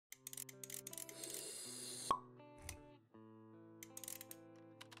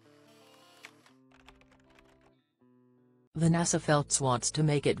Vanessa Feltz wants to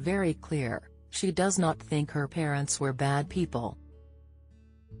make it very clear, she does not think her parents were bad people.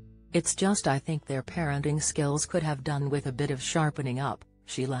 "It's just I think their parenting skills could have done with a bit of sharpening up,"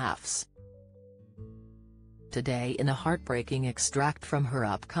 she laughs. Today, in a heartbreaking extract from her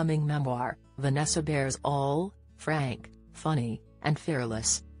upcoming memoir, Vanessa bears all. Frank, funny, and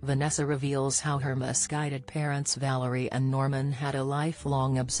fearless, Vanessa reveals how her misguided parents Valerie and Norman had a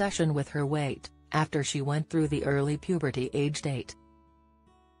lifelong obsession with her weight, after she went through the early puberty aged 8.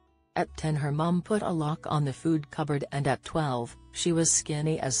 At 10 her mum put a lock on the food cupboard, and at 12, she was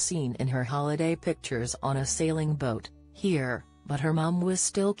skinny as seen in her holiday pictures on a sailing boat, here, but her mum was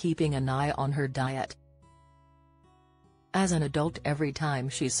still keeping an eye on her diet. As an adult, every time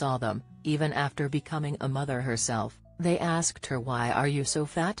she saw them, even after becoming a mother herself, they asked her, "Why are you so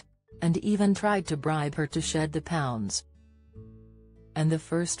fat?" and even tried to bribe her to shed the pounds. And the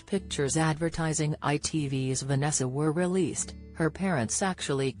first pictures advertising ITV's Vanessa were released, her parents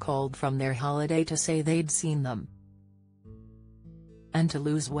actually called from their holiday to say they'd seen them. And to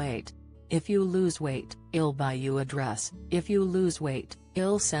lose weight. "If you lose weight, I'll buy you a dress. If you lose weight,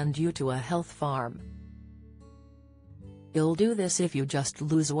 I'll send you to a health farm. I'll do this if you just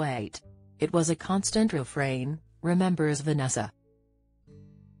lose weight." It was a constant refrain, remembers Vanessa.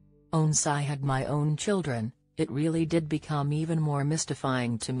 Once I had my own children, it really did become even more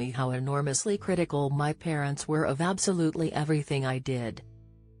mystifying to me how enormously critical my parents were of absolutely everything I did.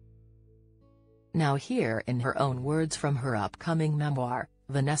 Now, here in her own words from her upcoming memoir,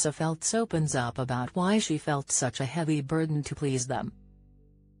 Vanessa Feltz opens up about why she felt such a heavy burden to please them.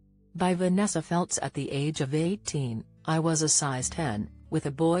 By Vanessa Feltz. At the age of 18, I was a size 10, with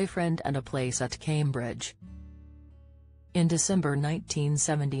a boyfriend and a place at Cambridge. In December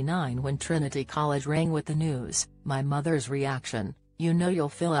 1979, when Trinity College rang with the news, my mother's reaction, "You know you'll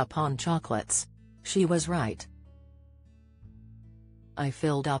fill up on chocolates." She was right. I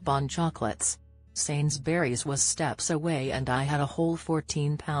filled up on chocolates. Sainsbury's was steps away and I had a whole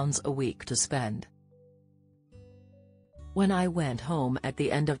 £14 a week to spend. When I went home at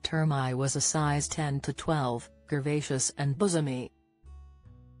the end of term, I was a size 10 to 12, curvaceous and bosomy.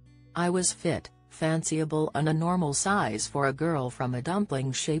 I was fit, fanciable and a normal size for a girl from a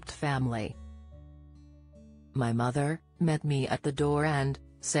dumpling-shaped family. My mother met me at the door and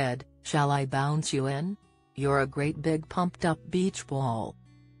said, "Shall I bounce you in? You're a great big pumped-up beach ball."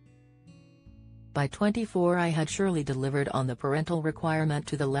 By 24 I had surely delivered on the parental requirement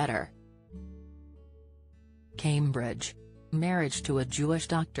to the letter. Cambridge. Marriage to a Jewish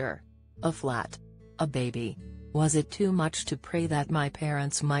doctor. A flat. A baby. Was it too much to pray that my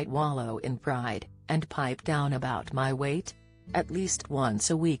parents might wallow in pride, and pipe down about my weight? At least once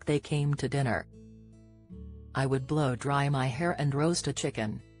a week they came to dinner. I would blow dry my hair and roast a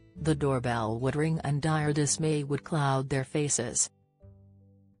chicken. The doorbell would ring and dire dismay would cloud their faces.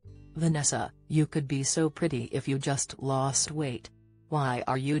 "Vanessa, you could be so pretty if you just lost weight. Why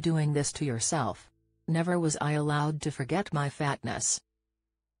are you doing this to yourself?" Never was I allowed to forget my fatness.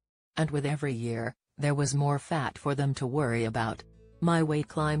 And with every year, there was more fat for them to worry about. My weight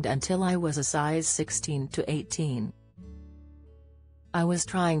climbed until I was a size 16 to 18. I was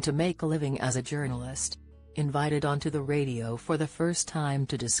trying to make a living as a journalist. Invited onto the radio for the first time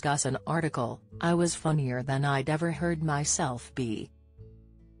to discuss an article, I was funnier than I'd ever heard myself be.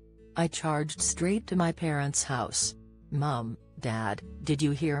 I charged straight to my parents' house. "Mum, Dad, did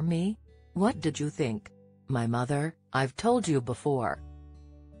you hear me? What did you think?" My mother, "I've told you before.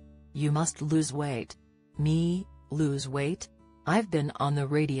 You must lose weight." Me, lose weight? I've been on the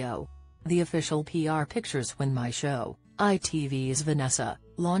radio. The official PR pictures when my show, ITV's Vanessa,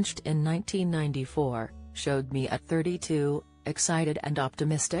 launched in 1994, showed me at 32, excited and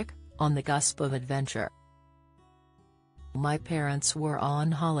optimistic, on the cusp of adventure. My parents were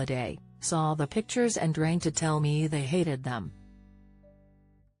on holiday, saw the pictures and rang to tell me they hated them.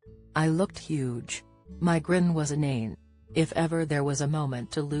 I looked huge. My grin was inane. If ever there was a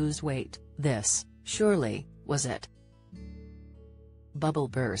moment to lose weight, this, surely, was it. Bubble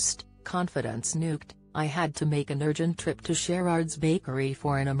burst, confidence nuked, I had to make an urgent trip to Sherrard's Bakery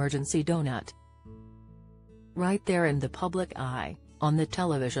for an emergency donut. Right there in the public eye, on the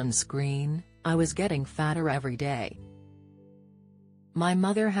television screen, I was getting fatter every day. My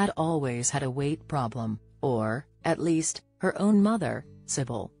mother had always had a weight problem, or, at least, her own mother,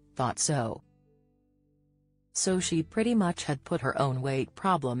 Sybil, thought so. So she pretty much had put her own weight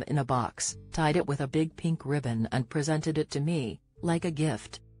problem in a box, tied it with a big pink ribbon and presented it to me, like a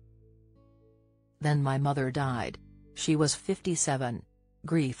gift. Then my mother died. She was 57.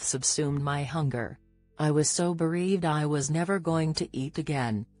 Grief subsumed my hunger. I was so bereaved I was never going to eat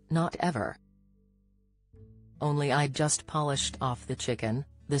again, not ever. only I'd just polished off the chicken,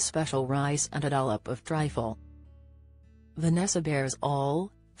 the special rice and a dollop of trifle. Vanessa Bears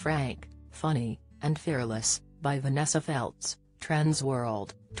All, Frank, Funny, and Fearless, by Vanessa Feltz, Trends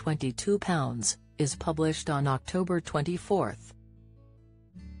World, 22 pounds, is published on October 24.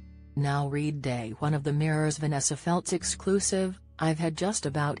 Now read Day 1 of the Mirror's Vanessa Feltz exclusive. I've had just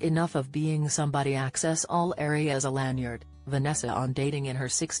about enough of being somebody. Access all areas. A lanyard, Vanessa on dating in her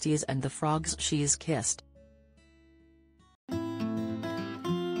 60s and the frogs she's kissed.